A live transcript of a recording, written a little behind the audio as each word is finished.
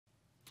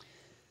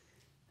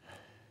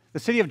The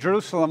city of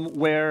Jerusalem,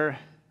 where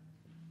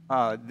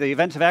the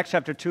events of Acts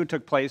chapter 2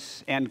 took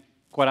place, and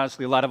quite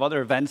honestly, a lot of other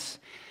events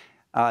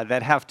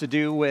that have to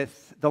do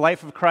with the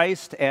life of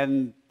Christ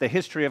and the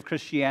history of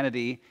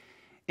Christianity,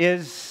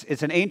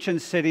 it's an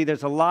ancient city.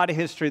 There's a lot of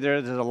history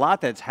there. There's a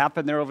lot that's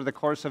happened there over the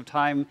course of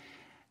time.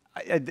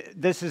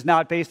 This is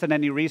not based on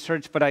any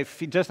research, but I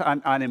feel, just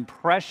on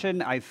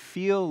impression, I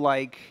feel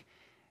like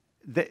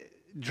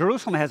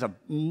Jerusalem has a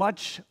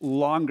much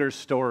longer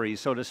story,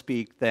 so to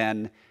speak,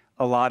 than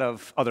a lot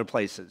of other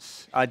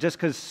places, just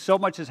because so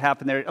much has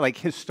happened there, like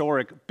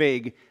historic,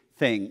 big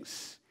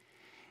things.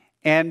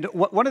 And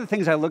one of the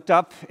things I looked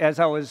up as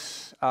I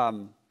was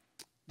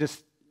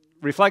just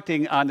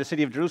reflecting on the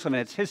city of Jerusalem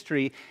and its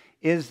history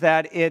is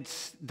that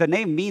the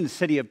name means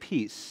city of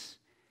peace,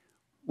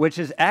 which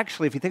is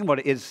actually, if you think about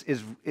it,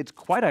 it's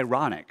quite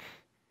ironic.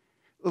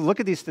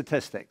 Look at these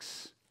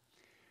statistics.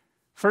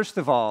 First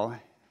of all,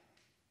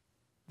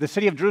 the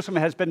city of Jerusalem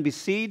has been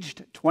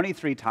besieged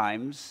 23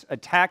 times,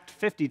 attacked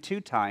 52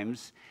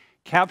 times,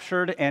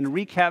 captured and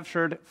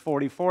recaptured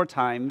 44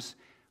 times,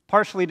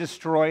 partially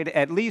destroyed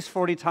at least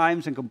 40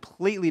 times, and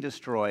completely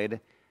destroyed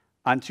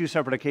on two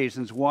separate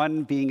occasions,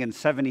 one being in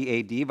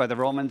 70 AD by the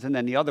Romans, and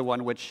then the other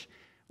one, which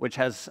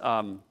has,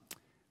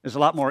 there's a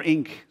lot more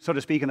ink, so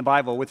to speak, in the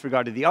Bible with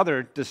regard to the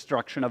other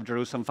destruction of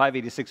Jerusalem,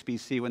 586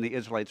 BC, when the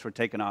Israelites were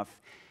taken off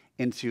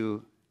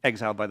into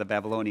exile by the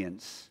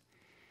Babylonians.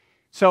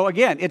 So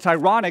again, it's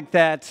ironic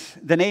that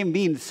the name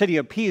means city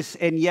of peace,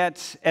 and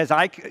yet, as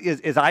I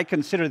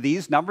consider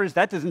these numbers,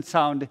 that doesn't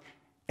sound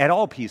at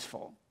all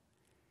peaceful.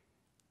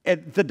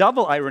 And the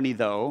double irony,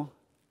 though,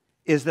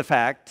 is the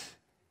fact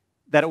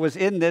that it was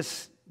in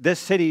this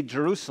city,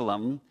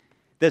 Jerusalem,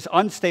 this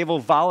unstable,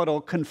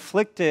 volatile,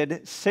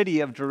 conflicted city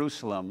of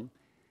Jerusalem,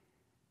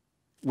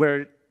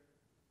 where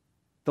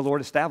the Lord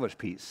established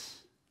peace.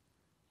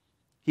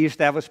 He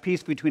established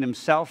peace between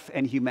himself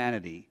and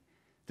humanity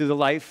through the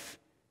life,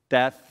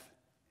 death,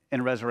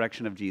 and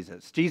resurrection of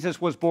Jesus. Jesus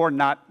was born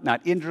not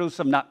in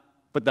Jerusalem,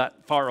 but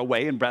not far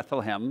away in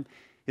Bethlehem.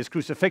 His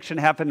crucifixion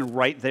happened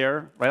right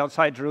there, right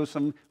outside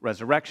Jerusalem.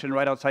 Resurrection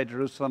right outside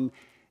Jerusalem.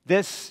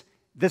 This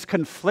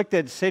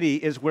conflicted city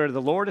is where the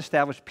Lord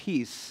established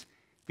peace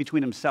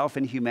between himself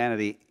and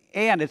humanity.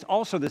 And it's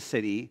also the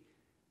city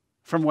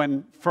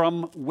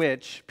from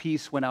which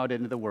peace went out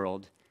into the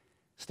world,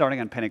 starting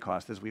on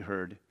Pentecost, as we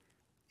heard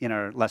in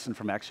our lesson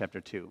from Acts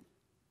chapter 2.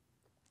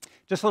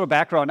 Just a little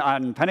background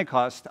on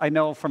Pentecost. I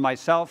know for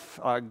myself,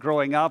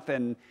 growing up,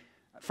 and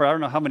for I don't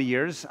know how many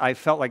years, I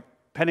felt like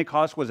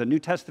Pentecost was a New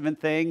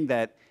Testament thing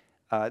that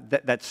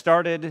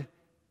started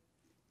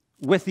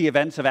with the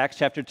events of Acts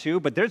chapter 2,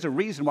 but there's a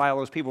reason why all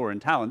those people were in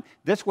town.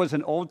 This was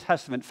an Old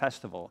Testament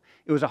festival.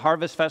 It was a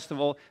harvest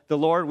festival. The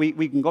Lord,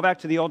 we can go back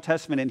to the Old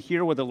Testament and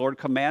hear where the Lord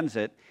commands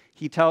it.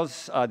 He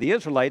tells the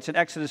Israelites in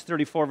Exodus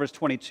 34, verse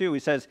 22, he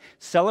says,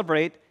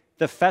 celebrate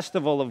the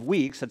festival of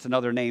weeks, that's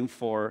another name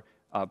for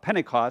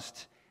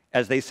Pentecost,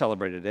 as they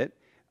celebrated it,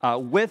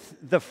 with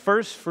the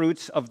first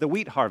fruits of the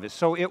wheat harvest.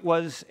 So it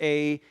was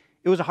a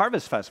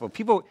harvest festival.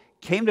 People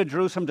came to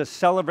Jerusalem to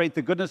celebrate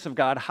the goodness of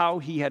God, how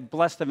he had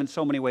blessed them in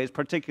so many ways,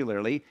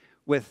 particularly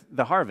with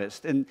the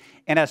harvest. And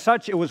as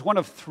such, it was one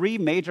of three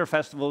major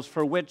festivals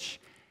for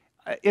which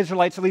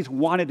Israelites at least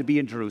wanted to be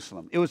in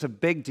Jerusalem. It was a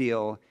big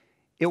deal.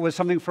 It was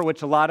something for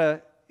which a lot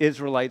of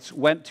Israelites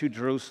went to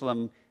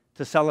Jerusalem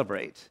to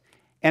celebrate.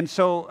 And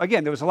so,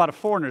 again, there was a lot of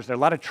foreigners there, a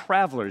lot of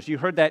travelers. You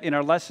heard that in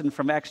our lesson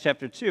from Acts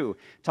chapter 2.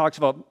 It talks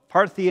about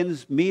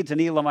Parthians, Medes,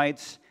 and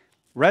Elamites,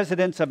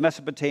 residents of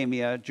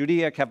Mesopotamia,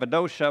 Judea,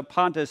 Cappadocia,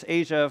 Pontus,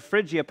 Asia,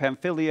 Phrygia,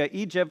 Pamphylia,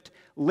 Egypt,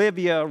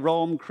 Libya,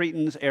 Rome,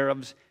 Cretans,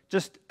 Arabs,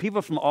 just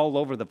people from all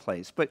over the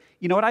place. But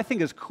you know what I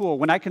think is cool?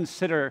 When I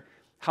consider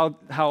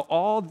how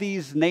all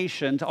these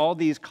nations, all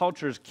these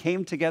cultures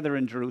came together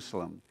in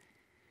Jerusalem,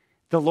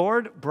 the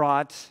Lord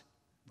brought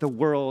the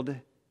world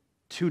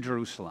to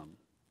Jerusalem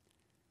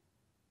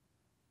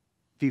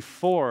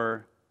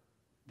before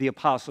the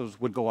apostles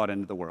would go out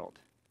into the world.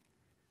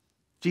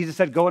 Jesus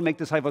said, go and make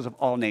disciples of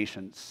all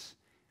nations.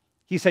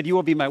 He said, you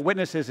will be my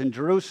witnesses in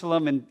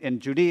Jerusalem and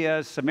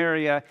Judea,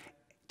 Samaria,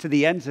 to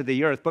the ends of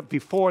the earth. But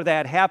before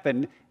that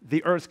happened,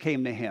 the earth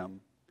came to him.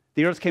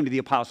 The earth came to the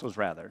apostles,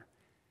 rather.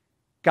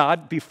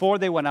 God, before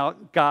they went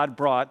out, God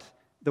brought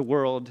the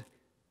world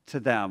to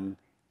them.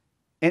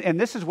 And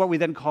this is what we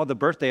then call the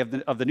birthday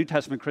of the New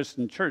Testament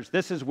Christian church.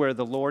 This is where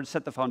the Lord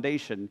set the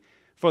foundation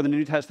for the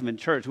New Testament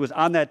church. It was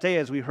on that day,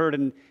 as we heard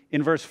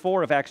in verse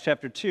 4 of Acts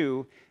chapter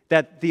 2,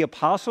 that the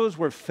apostles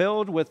were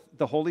filled with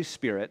the Holy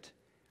Spirit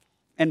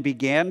and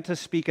began to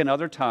speak in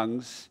other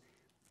tongues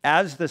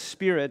as the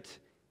Spirit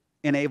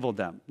enabled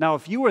them. Now,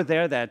 if you were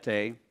there that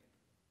day,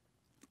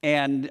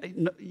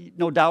 and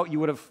no doubt you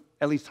would have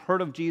at least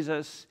heard of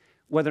Jesus,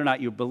 whether or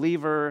not you're a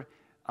believer,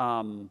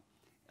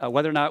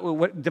 whether or not,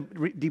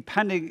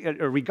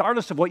 depending, or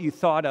regardless of what you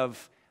thought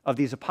of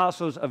these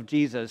apostles of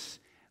Jesus,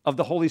 of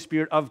the Holy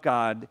Spirit of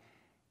God,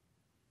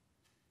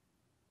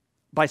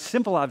 by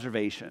simple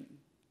observation,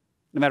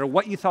 no matter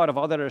what you thought of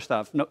all that other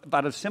stuff, by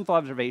a simple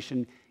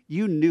observation,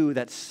 you knew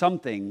that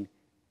something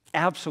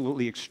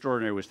absolutely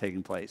extraordinary was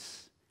taking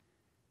place.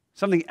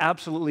 Something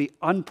absolutely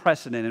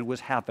unprecedented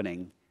was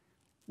happening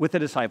with the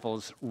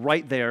disciples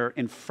right there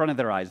in front of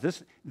their eyes.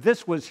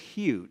 This was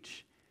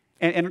huge.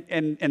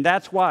 And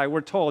that's why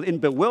we're told, in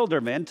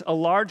bewilderment, a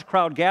large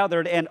crowd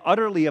gathered and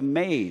utterly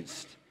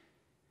amazed.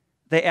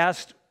 They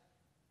asked,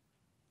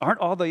 aren't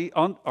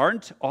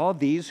all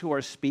these who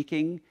are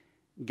speaking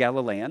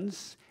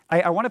Galileans?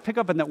 I want to pick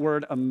up on that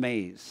word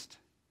amazed,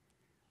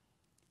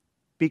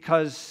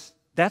 because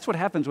that's what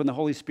happens when the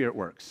Holy Spirit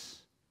works.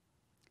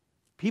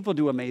 People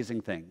do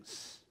amazing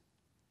things.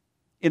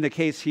 In the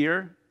case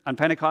here, on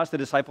Pentecost, the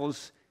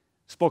disciples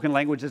spoke in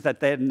languages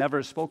that they had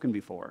never spoken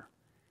before.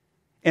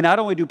 And not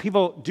only do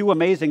people do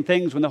amazing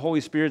things when the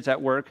Holy Spirit's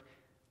at work,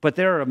 but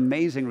there are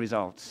amazing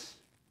results.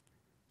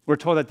 We're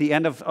told at the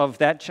end of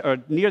that, or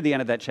near the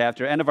end of that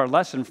chapter, end of our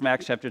lesson from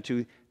Acts chapter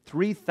 2,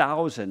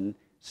 3,000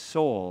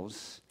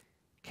 souls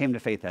came to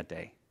faith that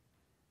day.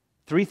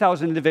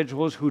 3,000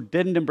 individuals who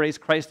didn't embrace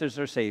Christ as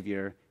their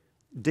Savior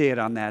did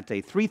on that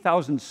day.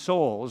 3,000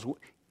 souls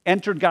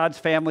entered God's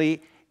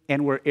family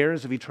and were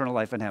heirs of eternal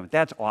life in heaven.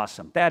 That's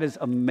awesome. That is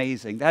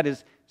amazing. That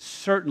is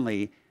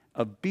certainly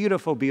a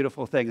beautiful,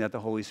 beautiful thing that the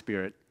Holy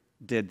Spirit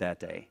did that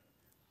day.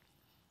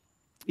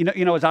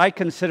 You know, as I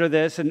consider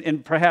this,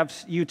 and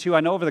perhaps you too, I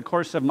know over the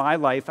course of my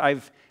life,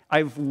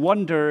 I've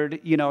wondered,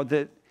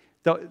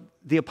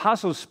 the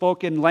apostles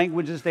spoke in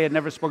languages they had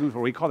never spoken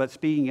before. We call that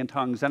speaking in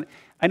tongues. And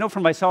I know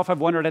for myself,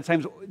 I've wondered at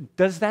times,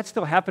 does that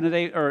still happen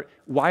today, or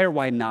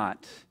why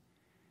not?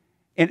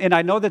 And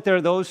I know that there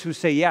are those who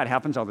say, yeah, it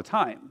happens all the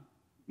time,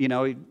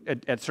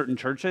 at certain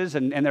churches.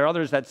 And there are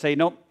others that say,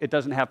 nope, it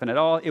doesn't happen at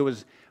all. It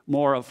was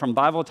more from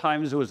Bible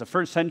times. It was a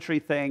first century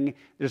thing.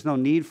 There's no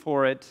need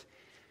for it.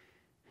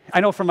 I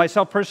know for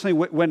myself personally,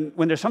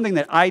 when there's something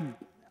that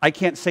I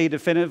can't say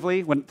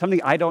definitively, when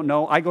something I don't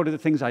know, I go to the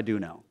things I do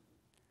know.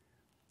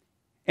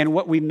 And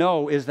what we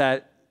know is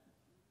that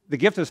the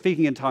gift of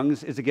speaking in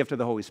tongues is a gift of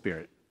the Holy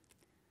Spirit.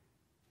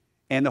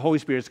 And the Holy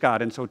Spirit's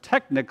God. And so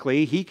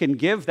technically, he can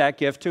give that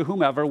gift to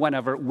whomever,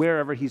 whenever,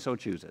 wherever he so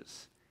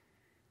chooses.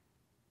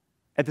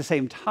 At the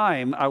same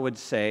time, I would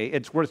say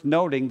it's worth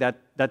noting that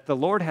the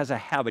Lord has a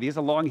habit. He has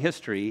a long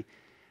history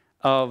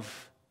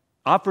of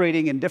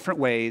operating in different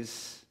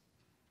ways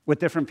with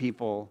different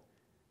people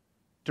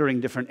during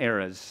different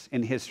eras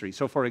in history.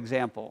 So, for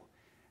example,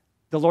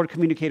 the Lord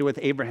communicated with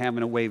Abraham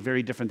in a way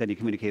very different than he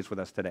communicates with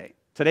us today.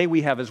 Today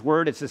we have his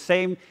word. It's the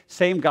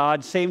same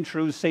God, same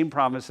truths, same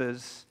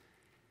promises.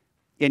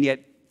 And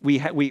yet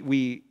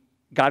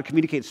God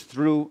communicates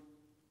through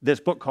this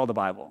book called the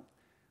Bible.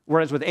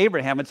 Whereas with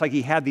Abraham, it's like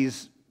he had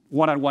these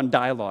one-on-one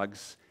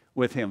dialogues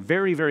with him.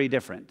 Very, very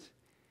different.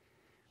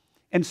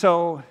 And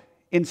so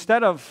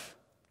instead of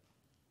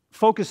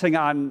focusing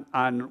on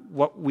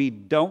what we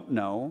don't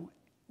know,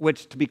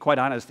 which, to be quite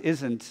honest,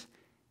 isn't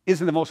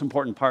the most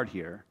important part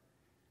here,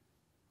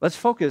 let's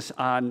focus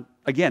on,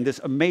 again, this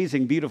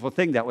amazing, beautiful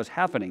thing that was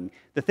happening,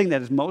 the thing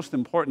that is most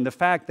important, the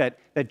fact that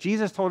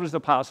Jesus told his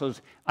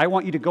apostles, I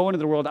want you to go into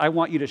the world, I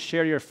want you to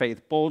share your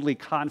faith boldly,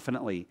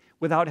 confidently,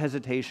 without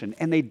hesitation.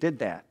 And they did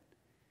that.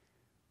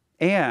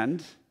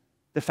 And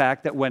the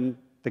fact that when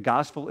the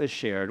gospel is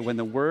shared, when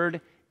the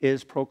word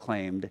is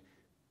proclaimed,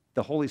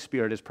 the Holy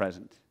Spirit is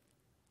present.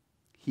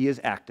 He is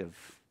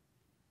active.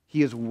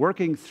 He is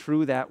working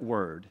through that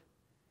word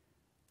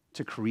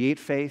to create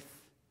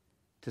faith,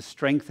 to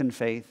strengthen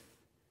faith,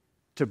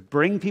 to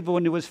bring people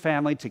into his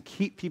family, to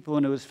keep people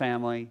into his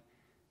family,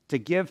 to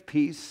give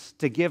peace,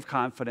 to give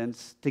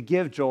confidence, to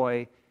give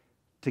joy,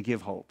 to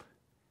give hope.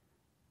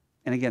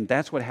 And again,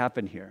 that's what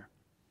happened here.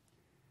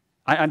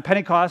 On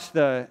Pentecost,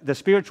 the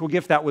spiritual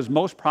gift that was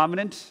most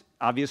prominent,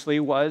 obviously,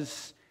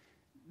 was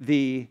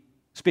the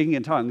speaking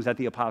in tongues that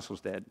the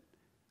apostles did.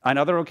 On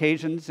other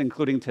occasions,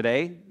 including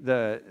today,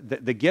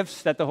 the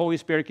gifts that the Holy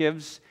Spirit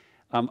gives,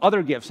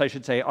 other gifts, I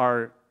should say,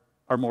 are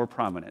more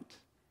prominent.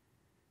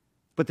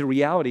 But the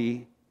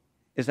reality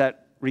is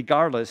that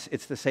regardless,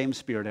 it's the same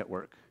Spirit at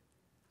work.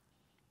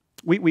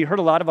 We heard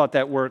a lot about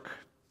that work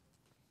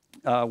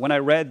when I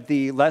read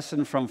the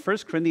lesson from 1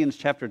 Corinthians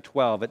chapter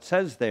 12. It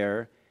says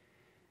there,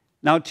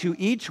 now to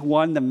each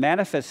one the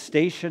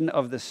manifestation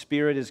of the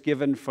Spirit is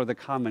given for the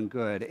common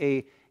good.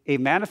 A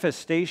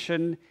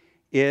manifestation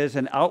is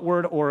an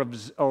outward or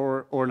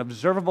an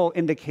observable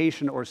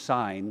indication or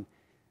sign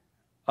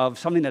of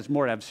something that's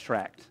more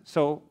abstract.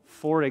 So,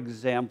 for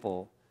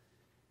example,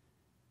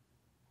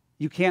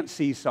 you can't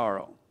see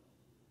sorrow,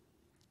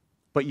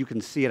 but you can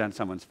see it on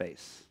someone's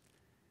face.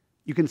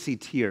 You can see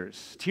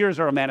tears. Tears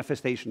are a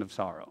manifestation of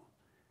sorrow.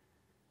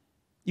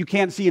 You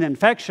can't see an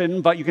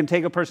infection, but you can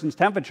take a person's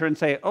temperature and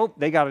say, oh,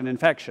 they got an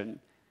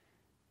infection.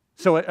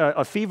 So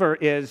a fever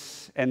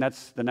is, and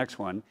that's the next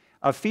one,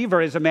 a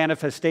fever is a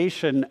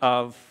manifestation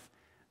of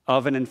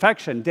an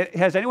infection.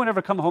 Has anyone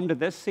ever come home to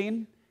this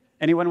scene?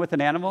 Anyone with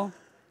an animal?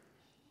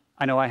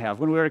 I know I have.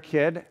 When we were a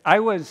kid,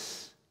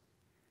 this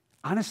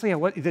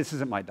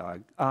isn't my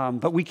dog,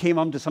 but we came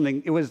home to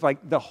something. It was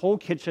like the whole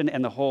kitchen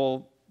and the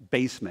whole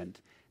basement.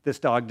 This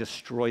dog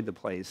destroyed the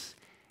place.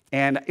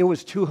 And it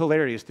was too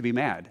hilarious to be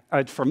mad,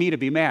 for me to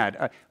be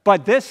mad.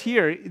 But this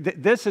here,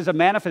 this is a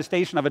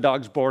manifestation of a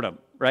dog's boredom,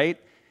 right?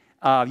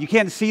 You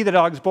can't see the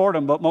dog's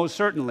boredom, but most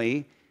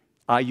certainly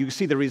you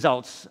see the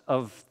results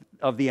of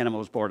the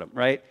animal's boredom,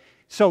 right?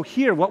 So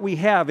here, what we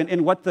have,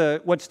 and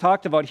what's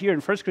talked about here in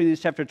 1 Corinthians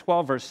chapter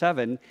 12, verse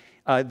 7,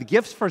 the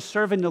gifts for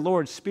serving the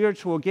Lord,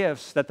 spiritual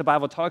gifts that the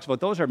Bible talks about,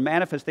 those are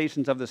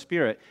manifestations of the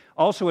Spirit.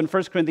 Also in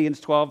 1 Corinthians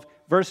 12,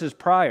 verses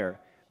prior,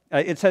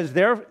 it says,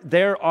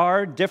 there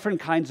are different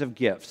kinds of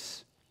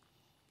gifts,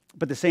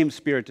 but the same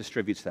Spirit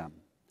distributes them.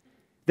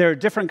 There are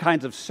different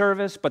kinds of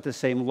service, but the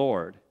same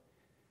Lord.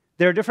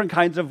 There are different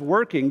kinds of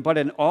working, but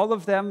in all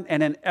of them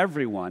and in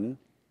everyone,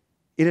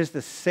 it is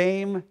the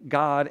same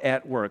God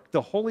at work.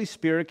 The Holy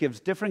Spirit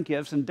gives different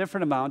gifts in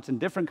different amounts and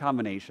different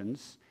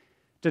combinations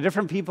to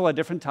different people at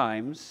different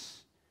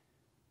times,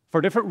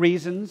 for different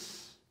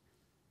reasons,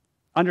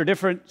 under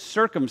different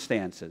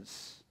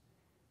circumstances.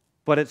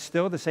 But it's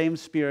still the same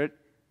Spirit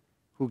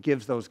who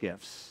gives those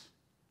gifts.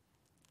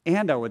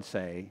 And I would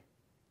say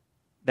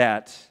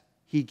that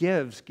he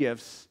gives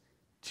gifts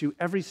to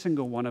every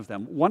single one of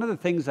them. One of the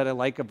things that I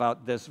like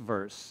about this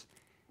verse,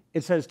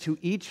 it says to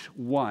each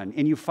one,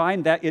 and you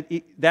find that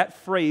that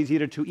phrase,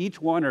 either to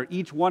each one or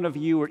each one of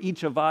you or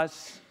each of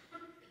us,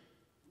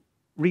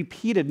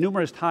 repeated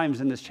numerous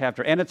times in this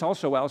chapter, and it's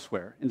also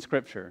elsewhere in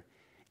Scripture.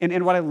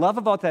 And what I love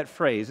about that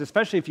phrase,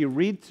 especially if you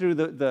read through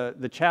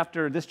this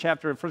chapter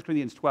of 1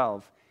 Corinthians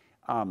 12,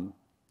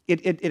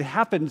 it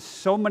happens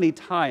so many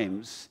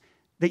times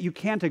that you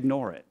can't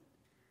ignore it.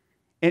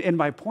 And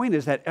my point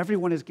is that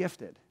everyone is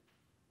gifted.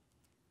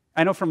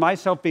 I know for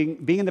myself,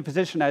 being in the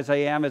position as I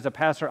am as a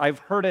pastor, I've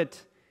heard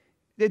it.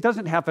 It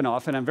doesn't happen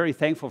often. I'm very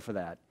thankful for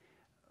that.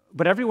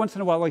 But every once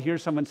in a while, I hear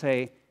someone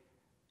say,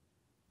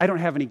 I don't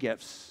have any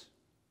gifts.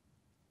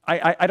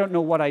 I don't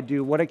know what I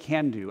do, what I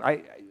can do.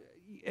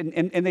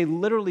 And they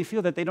literally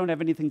feel that they don't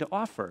have anything to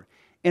offer.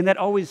 And that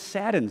always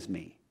saddens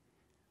me.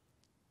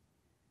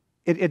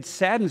 It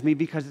saddens me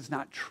because it's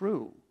not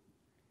true.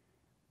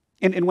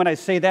 And when I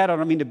say that, I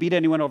don't mean to beat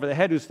anyone over the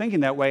head who's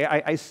thinking that way.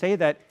 I say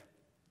that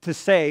to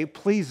say,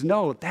 please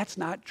know, that's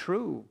not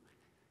true.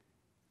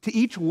 To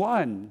each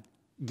one,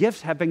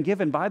 gifts have been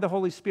given by the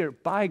Holy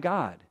Spirit, by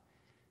God.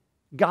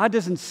 God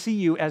doesn't see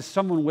you as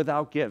someone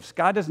without gifts.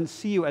 God doesn't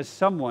see you as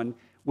someone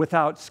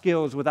without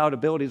skills, without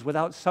abilities,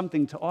 without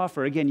something to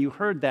offer. Again, you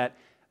heard that,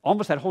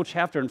 almost that whole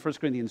chapter in 1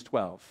 Corinthians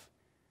 12.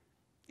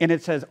 And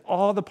it says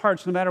all the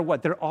parts, no matter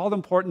what, they're all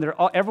important.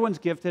 Everyone's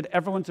gifted.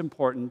 Everyone's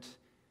important.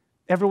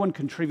 Everyone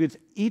contributes.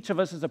 Each of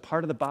us is a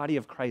part of the body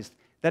of Christ.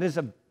 That is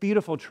a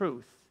beautiful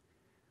truth.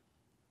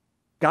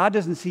 God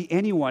doesn't see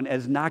anyone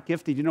as not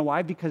gifted. You know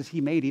why? Because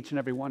he made each and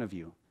every one of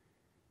you.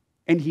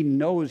 And he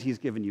knows he's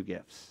given you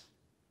gifts.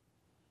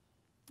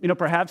 You know,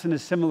 perhaps in a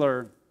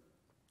similar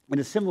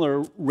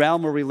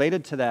realm or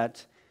related to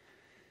that,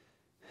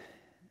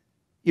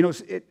 you know,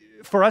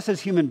 for us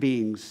as human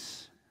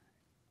beings,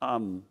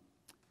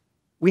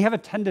 we have a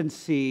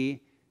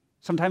tendency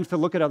sometimes to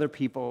look at other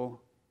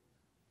people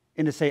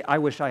and to say, I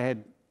wish I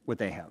had what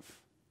they have.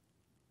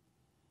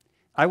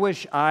 I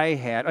wish I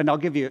had, and I'll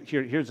give you,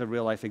 here's a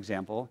real life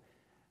example.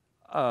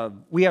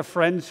 We have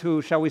friends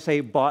who, shall we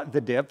say, bought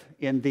the dip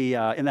in the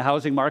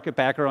housing market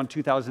back around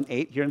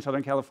 2008 here in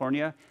Southern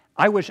California.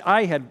 I wish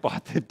I had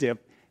bought the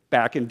dip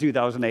back in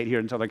 2008 here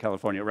in Southern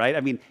California, right? I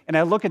mean, and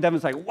I look at them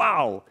and it's like,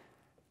 wow,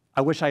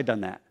 I wish I had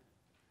done that.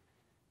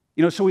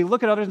 You know, so we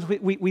look at others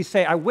and we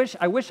say, I wish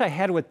I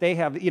had what they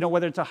have, you know,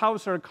 whether it's a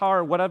house or a car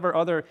or whatever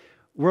other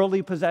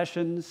worldly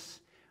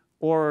possessions,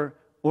 or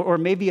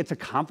maybe it's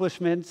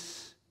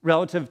accomplishments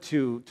relative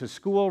to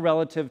school,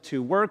 relative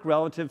to work,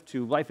 relative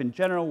to life in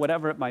general,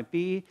 whatever it might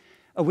be.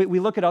 We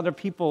look at other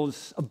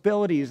people's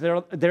abilities,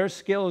 their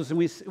skills, and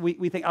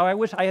we think, oh, I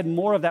wish I had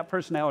more of that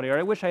personality, or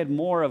I wish I had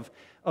more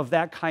of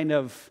that kind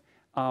of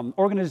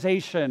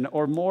organization,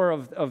 or more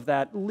of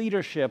that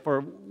leadership,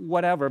 or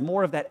whatever,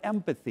 more of that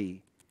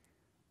empathy.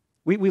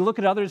 We look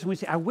at others and we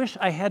say, I wish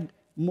I had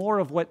more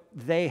of what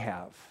they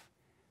have.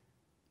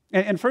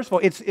 And first of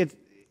all,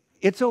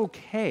 it's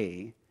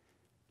okay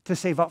to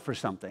save up for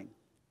something,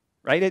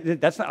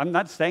 right? I'm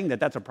not saying that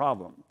that's a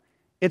problem.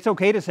 It's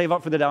okay to save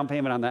up for the down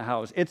payment on that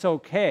house. It's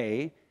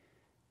okay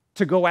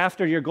to go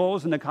after your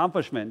goals and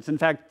accomplishments. In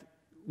fact,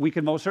 we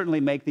can most certainly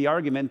make the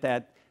argument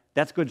that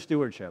that's good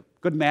stewardship,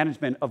 good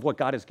management of what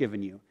God has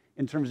given you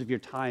in terms of your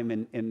time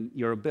and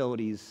your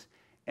abilities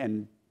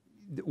and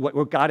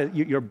what God,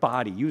 your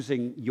body,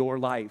 using your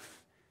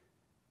life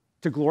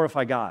to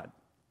glorify God,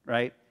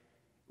 right?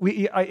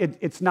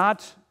 There's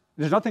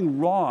nothing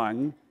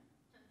wrong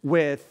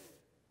with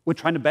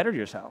trying to better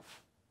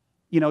yourself.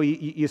 You know,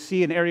 you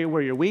see an area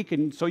where you're weak,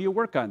 and so you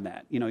work on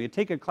that. You know, you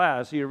take a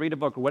class, or you read a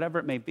book, or whatever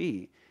it may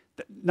be.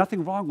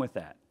 Nothing wrong with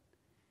that.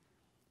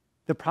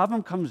 The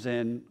problem comes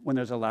in when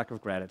there's a lack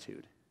of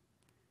gratitude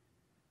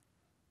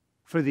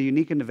for the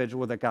unique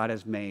individual that God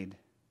has made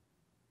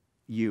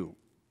you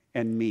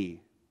and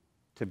me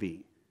to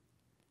be.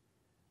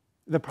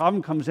 The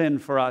problem comes in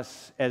for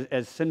us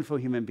as sinful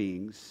human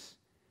beings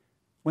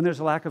when there's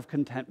a lack of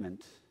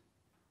contentment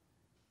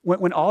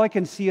When all I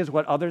can see is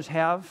what others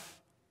have,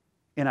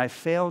 and I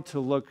fail to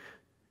look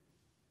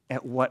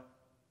at what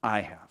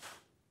I have.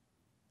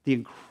 The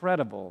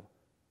incredible,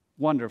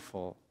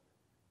 wonderful,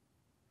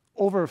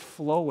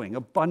 overflowing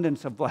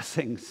abundance of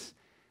blessings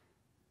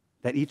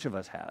that each of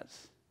us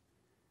has.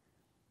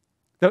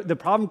 The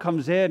problem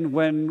comes in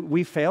when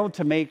we fail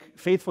to make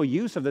faithful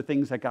use of the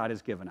things that God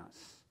has given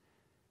us.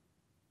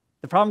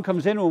 The problem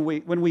comes in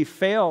when we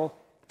fail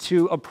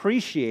to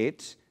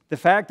appreciate the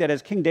fact that,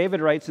 as King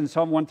David writes in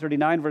Psalm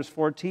 139, verse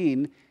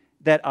 14,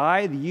 that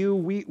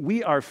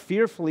we are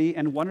fearfully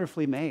and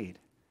wonderfully made.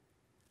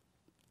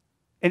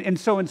 And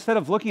so instead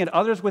of looking at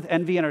others with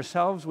envy and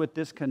ourselves with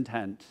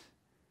discontent,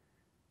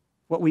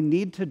 what we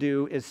need to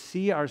do is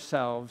see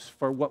ourselves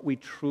for what we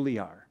truly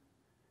are.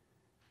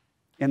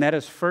 And that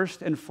is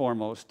first and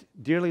foremost,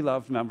 dearly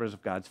loved members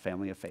of God's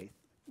family of faith.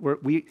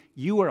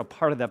 You are a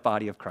part of that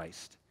body of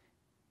Christ.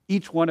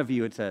 Each one of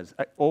you, it says,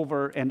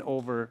 over and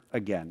over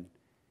again.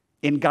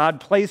 And God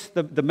placed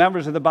the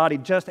members of the body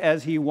just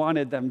as he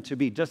wanted them to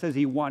be, just as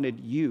he wanted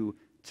you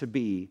to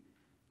be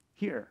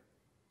here.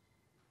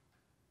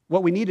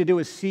 What we need to do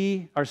is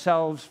see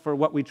ourselves for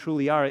what we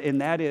truly are,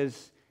 and that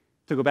is,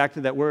 to go back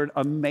to that word,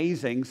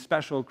 amazing,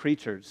 special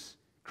creatures,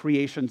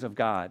 creations of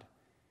God,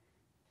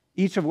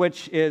 each of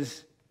which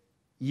is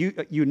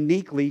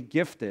uniquely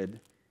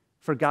gifted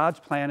for God's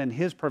plan and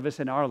his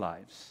purpose in our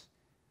lives,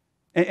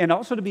 and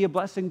also to be a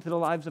blessing to the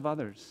lives of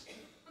others.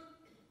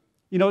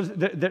 You know,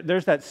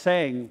 there's that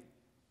saying,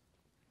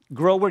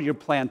 grow where you're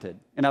planted,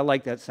 and I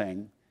like that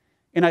saying.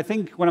 And I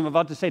think what I'm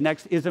about to say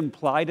next is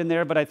implied in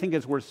there, but I think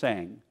it's worth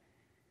saying.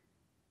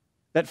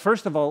 That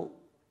first of all,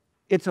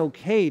 it's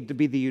okay to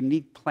be the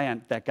unique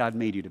plant that God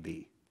made you to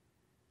be.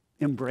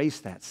 Embrace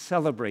that,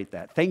 celebrate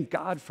that, thank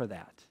God for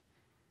that.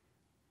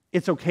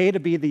 It's okay to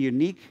be the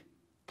unique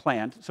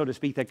plant, so to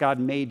speak, that God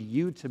made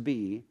you to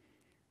be,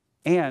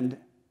 and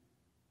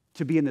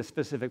to be in the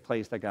specific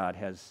place that God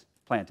has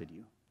planted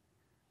you.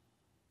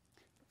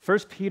 1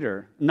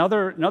 Peter,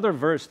 another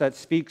verse that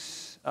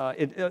speaks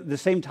the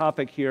same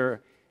topic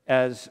here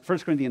as 1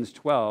 Corinthians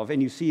 12,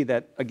 and you see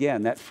that,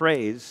 again, that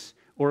phrase,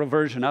 or a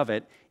version of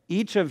it,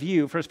 each of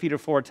you, 1 Peter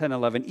 4, 10,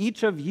 11,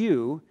 each of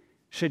you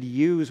should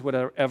use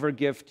whatever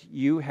gift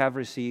you have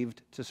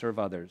received to serve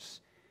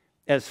others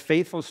as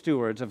faithful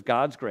stewards of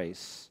God's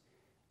grace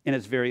in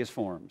its various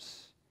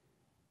forms.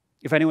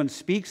 If anyone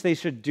speaks, they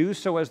should do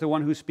so as the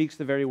one who speaks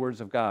the very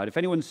words of God. If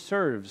anyone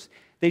serves,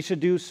 they should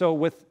do so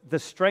with the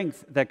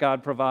strength that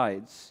God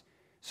provides,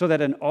 so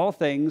that in all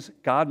things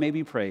God may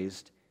be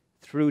praised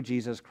through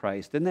Jesus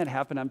Christ. Didn't that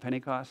happen on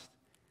Pentecost?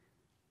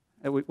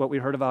 What we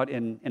heard about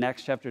in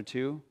Acts chapter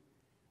 2?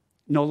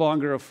 No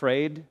longer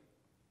afraid.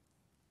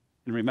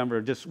 And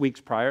remember, just weeks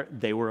prior,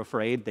 they were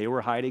afraid, they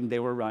were hiding, they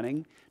were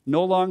running.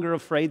 No longer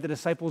afraid, the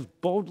disciples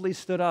boldly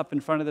stood up in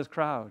front of this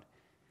crowd.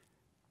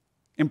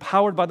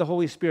 Empowered by the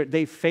Holy Spirit,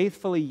 they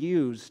faithfully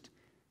used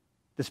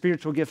the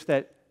spiritual gifts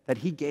that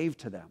he gave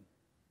to them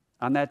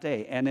on that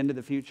day and into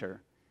the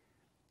future.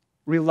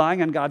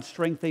 Relying on God's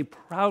strength, they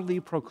proudly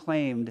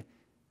proclaimed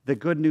the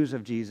good news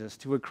of Jesus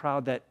to a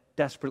crowd that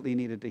desperately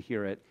needed to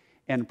hear it.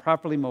 And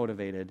properly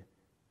motivated,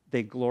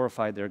 they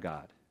glorified their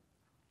God.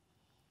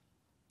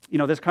 You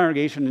know, this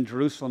congregation in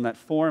Jerusalem that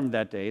formed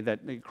that day,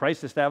 that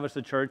Christ established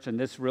the church, and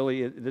this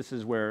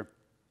is where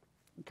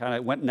it kind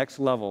of went next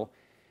level.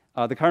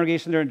 The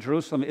congregation there in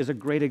Jerusalem is a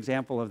great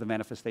example of the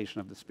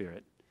manifestation of the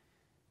Spirit.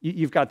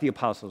 You've got the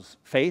apostles'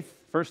 faith,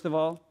 first of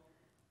all,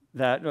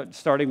 that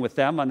starting with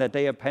them on that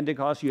day of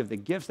Pentecost, you have the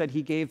gifts that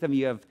he gave them,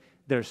 you have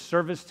their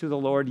service to the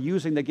Lord,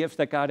 using the gifts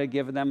that God had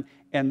given them,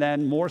 and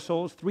then more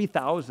souls,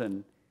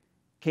 3,000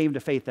 came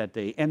to faith that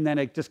day, and then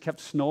it just kept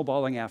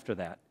snowballing after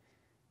that,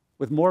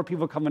 with more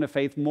people coming to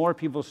faith, more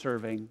people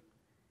serving.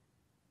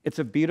 It's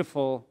a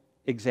beautiful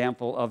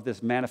example of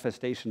this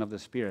manifestation of the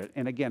Spirit.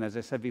 And again, as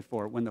I said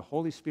before, when the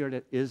Holy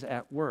Spirit is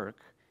at work,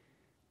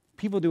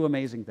 people do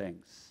amazing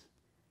things,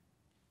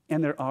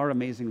 and there are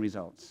amazing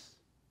results.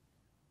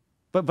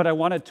 But I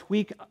want to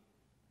tweak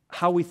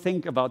how we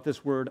think about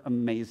this word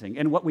amazing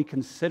and what we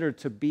consider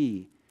to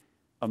be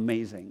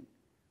amazing.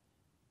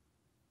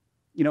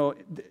 You know,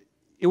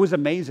 it was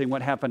amazing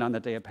what happened on the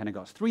day of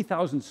Pentecost.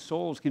 3,000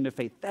 souls came to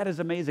faith. That is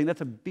amazing.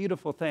 That's a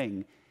beautiful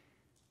thing.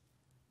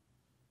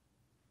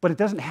 But it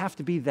doesn't have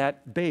to be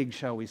that big,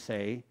 shall we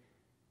say,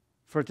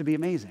 for it to be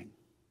amazing.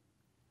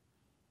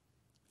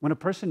 When a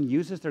person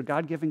uses their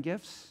God-given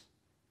gifts,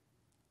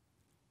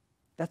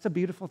 that's a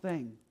beautiful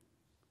thing.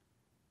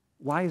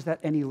 Why is that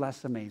any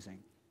less amazing?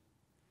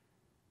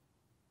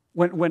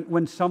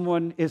 When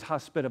someone is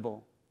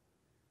hospitable,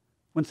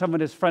 when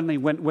someone is friendly,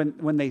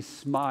 when they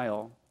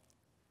smile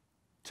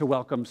to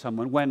welcome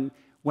someone,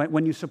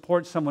 when you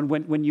support someone,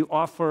 when you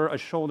offer a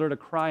shoulder to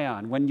cry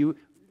on, when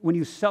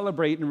you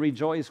celebrate and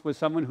rejoice with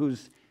someone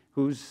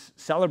who's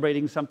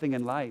celebrating something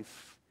in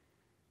life,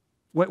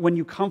 when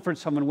you comfort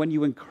someone, when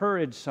you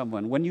encourage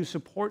someone, when you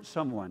support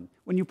someone,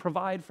 when you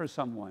provide for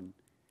someone,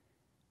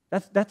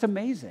 that's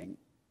amazing.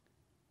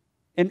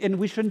 And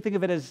we shouldn't think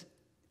of it as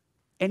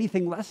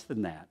anything less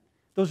than that.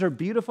 Those are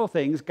beautiful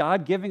things,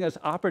 God giving us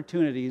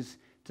opportunities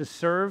to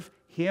serve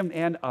him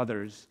and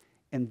others.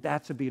 And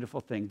that's a beautiful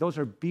thing. Those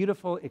are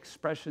beautiful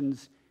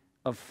expressions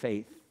of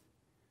faith.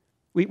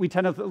 We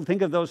tend to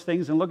think of those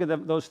things and look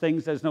at those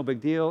things as no big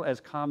deal, as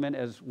common,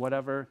 as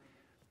whatever.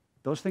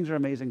 Those things are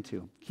amazing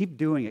too. Keep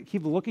doing it.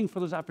 Keep looking for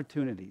those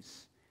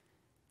opportunities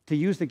to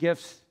use the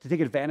gifts, to take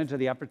advantage of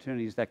the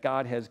opportunities that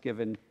God has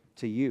given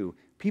to you.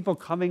 People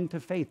coming to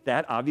faith,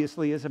 that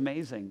obviously is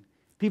amazing.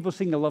 People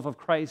seeing the love of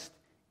Christ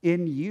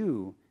in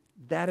you,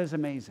 that is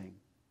amazing.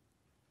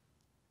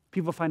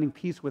 People finding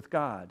peace with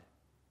God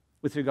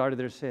with regard to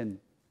their sin,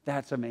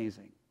 that's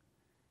amazing.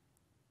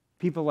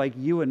 People like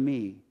you and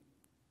me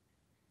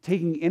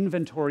taking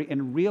inventory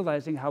and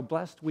realizing how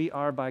blessed we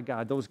are by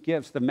God, those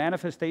gifts, the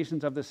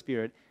manifestations of the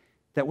Spirit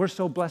that we're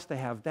so blessed to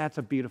have, that's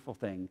a beautiful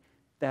thing.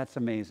 That's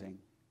amazing.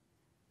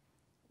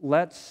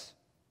 Let's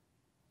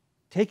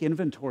take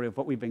inventory of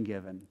what we've been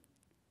given.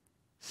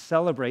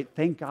 Celebrate,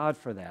 thank God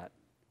for that.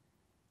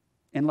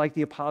 And like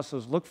the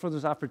apostles, look for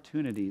those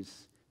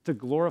opportunities to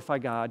glorify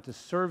God, to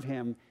serve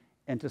him,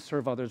 and to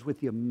serve others with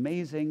the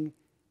amazing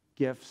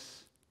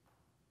gifts,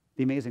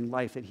 the amazing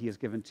life that he has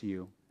given to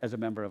you as a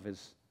member of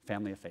his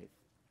family of faith.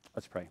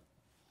 Let's pray.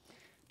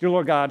 Dear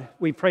Lord God,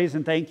 we praise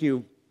and thank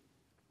you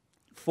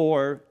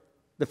for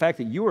the fact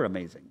that you are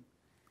amazing.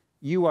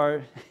 You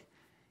are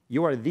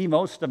the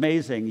most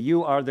amazing.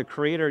 You are the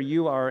creator.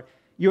 You're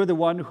the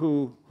one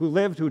who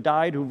lived, who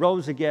died, who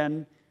rose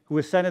again, who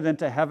ascended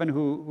into heaven,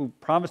 who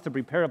promised to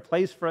prepare a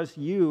place for us.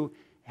 You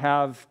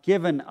have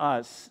given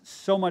us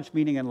so much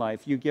meaning in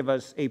life. You give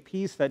us a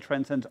peace that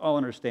transcends all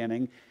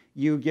understanding.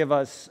 You give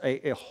us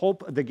a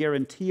hope, the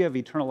guarantee of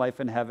eternal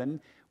life in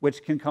heaven,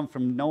 which can come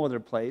from no other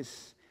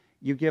place.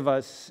 You give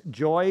us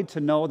joy to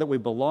know that we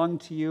belong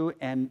to you,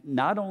 and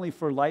not only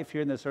for life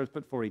here in this earth,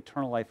 but for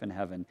eternal life in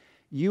heaven.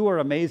 You are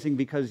amazing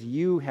because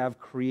you have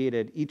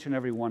created each and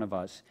every one of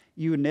us.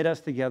 You knit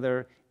us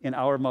together in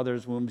our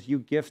mother's wombs. You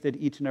gifted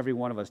each and every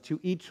one of us. To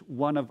each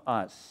one of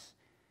us,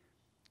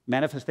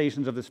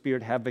 manifestations of the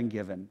Spirit have been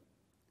given.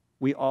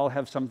 We all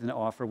have something to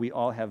offer. We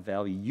all have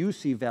value. You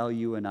see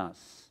value in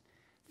us.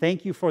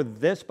 Thank you for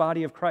this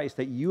body of Christ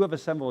that you have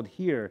assembled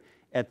here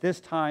at this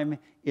time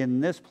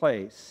in this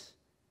place,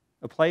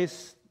 a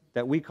place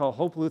that we call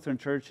Hope Lutheran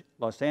Church,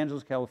 Los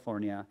Angeles,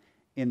 California,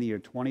 in the year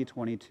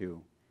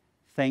 2022.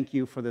 Thank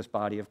you for this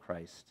body of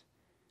Christ.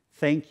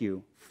 Thank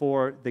you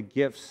for the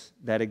gifts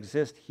that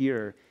exist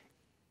here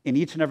in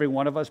each and every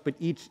one of us, but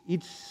each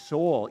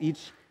soul,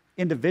 each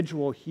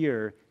individual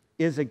here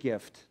is a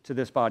gift to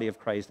this body of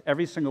Christ.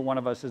 Every single one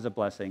of us is a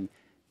blessing.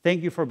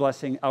 Thank you for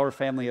blessing our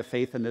family of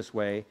faith in this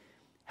way.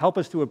 Help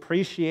us to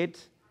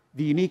appreciate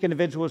the unique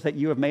individuals that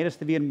you have made us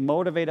to be and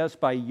motivate us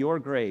by your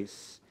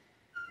grace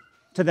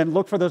to then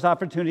look for those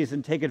opportunities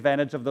and take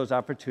advantage of those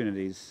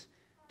opportunities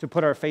to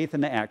put our faith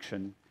into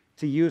action,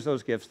 to use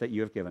those gifts that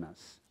you have given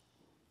us.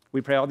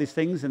 We pray all these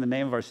things in the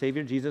name of our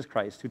Savior, Jesus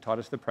Christ, who taught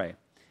us to pray.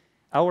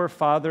 Our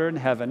Father in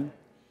heaven,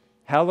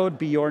 hallowed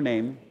be your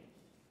name.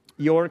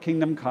 Your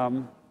kingdom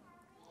come.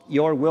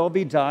 Your will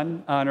be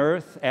done on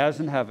earth as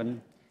in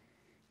heaven.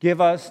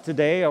 Give us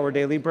today our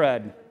daily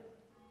bread.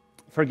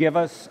 Forgive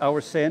us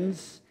our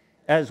sins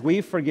as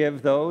we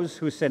forgive those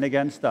who sin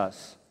against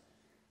us.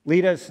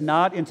 Lead us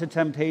not into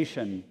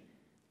temptation,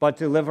 but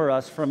deliver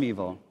us from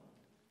evil.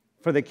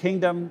 For the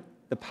kingdom,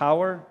 the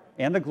power,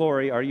 and the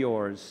glory are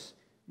yours,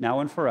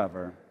 now and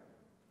forever.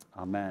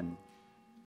 Amen.